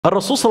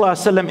Rasul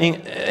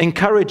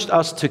encouraged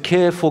us to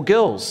care for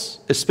girls,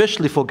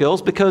 especially for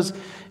girls, because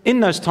in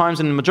those times,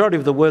 in the majority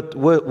of the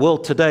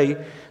world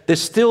today,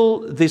 there's still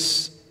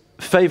this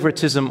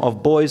favoritism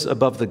of boys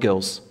above the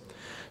girls.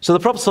 So the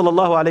Prophet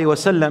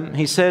ﷺ,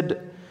 he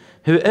said,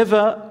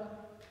 whoever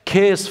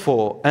cares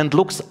for and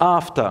looks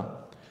after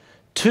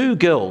two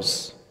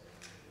girls,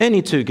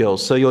 any two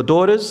girls, so your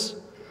daughters,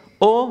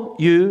 or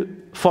you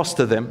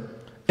foster them,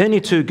 any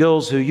two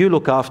girls who you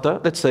look after,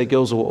 let's say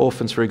girls who are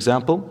orphans, for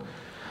example,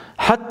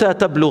 حَتَّى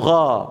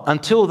تَبْلُغَا,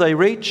 until they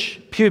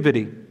reach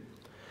puberty,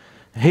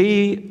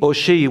 he or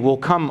she will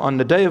come on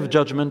the day of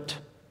judgment,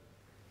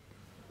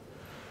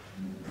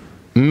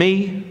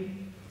 me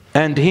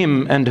and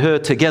him and her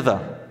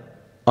together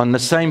on the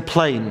same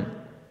plane,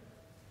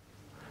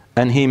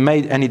 and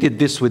he did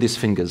this with his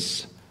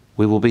fingers.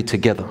 We will be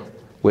together.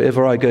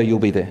 Wherever I go, you'll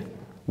be there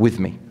with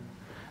me.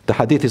 The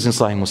hadith is in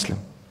Sahih Muslim.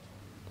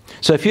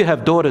 So if you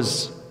have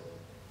daughters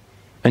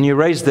and you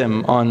raise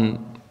them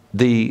on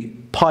the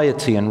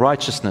piety and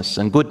righteousness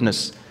and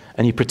goodness,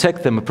 and you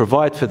protect them and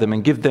provide for them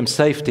and give them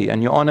safety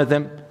and you honor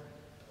them,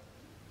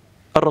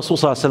 Rasul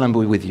ﷺ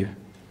will be with you.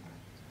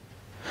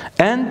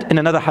 And in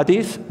another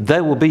hadith, they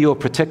will be your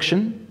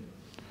protection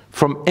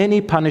from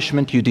any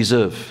punishment you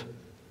deserve.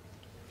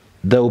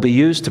 They will be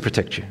used to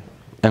protect you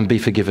and be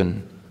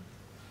forgiven.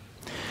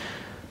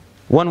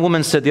 One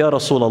woman said, Ya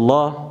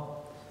Rasulullah,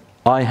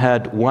 I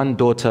had one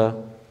daughter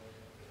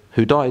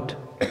who died.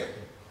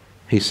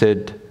 He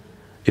said,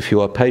 if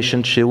you are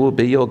patient, she will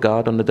be your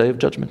guard on the day of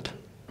judgment.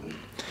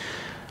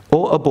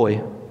 Or a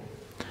boy.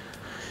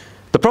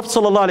 The Prophet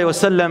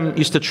ﷺ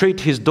used to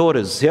treat his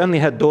daughters. He only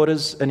had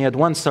daughters, and he had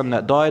one son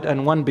that died,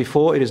 and one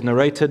before, it is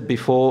narrated,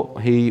 before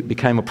he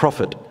became a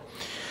prophet.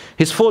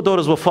 His four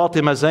daughters were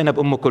Fatima, Zainab,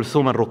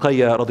 Kulthum, and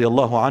Ruqayya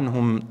radiyallahu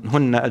anhum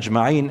hunna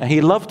ajma'een.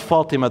 He loved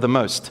Fatima the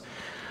most,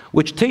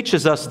 which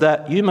teaches us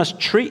that you must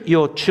treat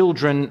your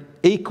children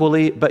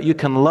equally, but you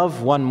can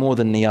love one more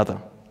than the other.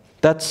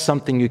 That's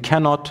something you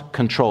cannot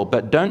control.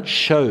 But don't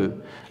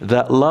show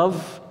that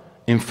love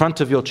in front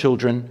of your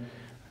children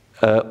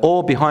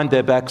or behind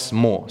their backs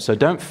more. So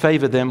don't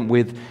favor them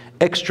with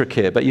extra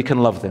care, but you can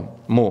love them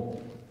more.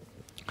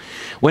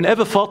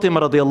 Whenever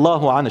Fatima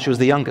radiallahu anha, she was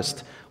the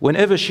youngest,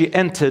 whenever she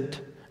entered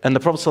and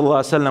the Prophet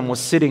ﷺ was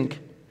sitting,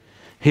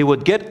 he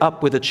would get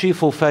up with a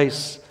cheerful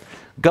face,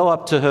 go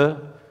up to her,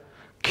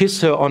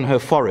 kiss her on her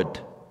forehead,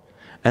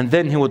 and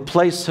then he would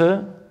place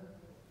her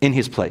in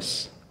his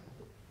place.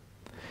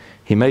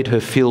 He made her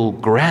feel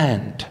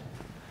grand,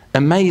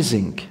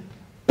 amazing.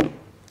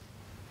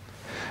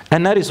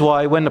 And that is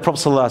why when the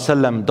Prophet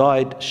ﷺ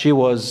died, she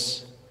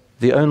was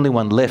the only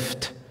one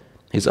left.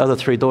 His other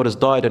three daughters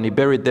died and he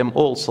buried them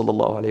all,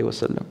 sallallahu alayhi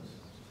wasallam.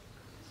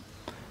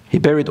 He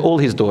buried all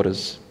his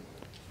daughters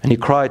and he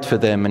cried for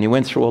them and he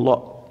went through a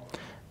lot.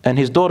 And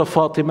his daughter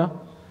Fatima,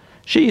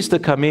 she used to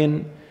come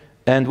in,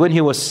 and when he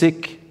was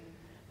sick,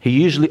 he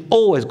usually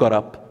always got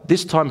up.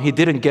 This time he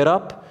didn't get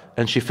up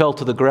and she fell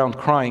to the ground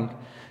crying,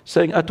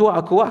 saying,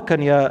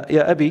 Atu'aku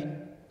ya Abi,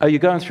 are you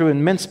going through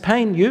immense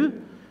pain, you?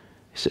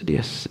 He said,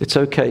 yes, it's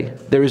okay.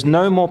 There is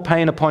no more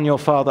pain upon your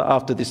father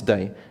after this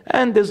day.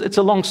 And it's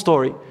a long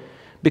story,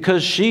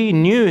 because she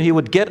knew he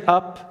would get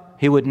up,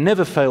 he would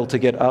never fail to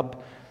get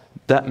up.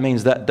 That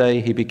means that day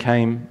he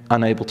became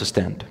unable to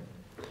stand.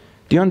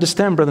 Do you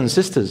understand, brothers and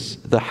sisters,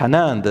 the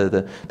hanan,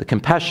 the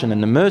compassion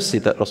and the mercy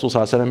that Rasul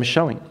ﷺ is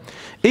showing?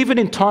 Even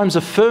in times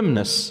of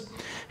firmness,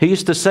 he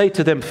used to say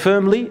to them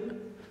firmly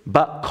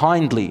but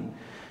kindly.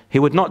 He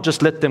would not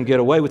just let them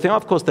get away with it.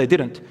 Of course they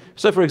didn't.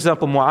 So for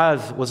example,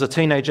 Mu'adh was a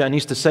teenager and he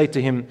used to say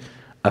to him,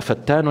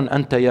 Afattanun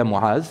anta ya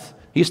Mu'adh?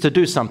 He used to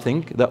do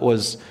something that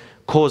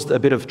caused a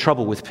bit of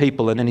trouble with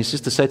people, and then he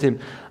used to say to him,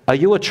 are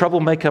you a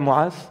troublemaker,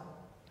 Mu'adh?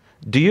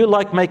 Do you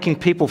like making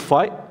people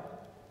fight?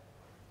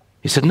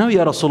 He said, no,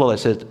 Ya Rasulullah. I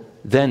said,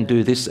 then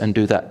do this and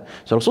do that.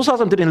 So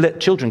Rasulullah didn't let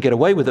children get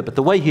away with it, but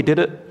the way he did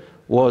it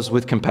was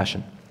with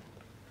compassion.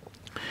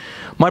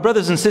 My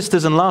brothers and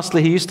sisters, and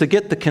lastly, he used to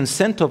get the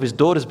consent of his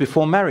daughters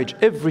before marriage.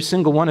 Every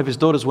single one of his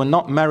daughters were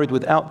not married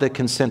without their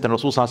consent, and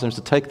Rasulullah used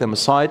to take them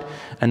aside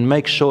and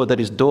make sure that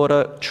his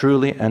daughter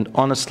truly and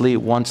honestly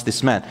wants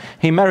this man.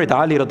 He married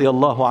Ali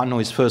radiallahu anhu,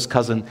 his first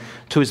cousin,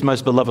 to his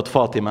most beloved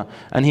Fatima,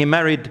 and he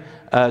married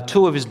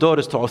two of his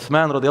daughters to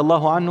Uthman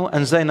radiallahu anhu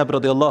and Zainab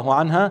radiallahu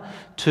anha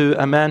to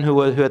a man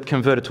who had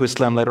converted to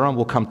Islam later on.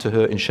 We'll come to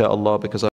her inshallah, because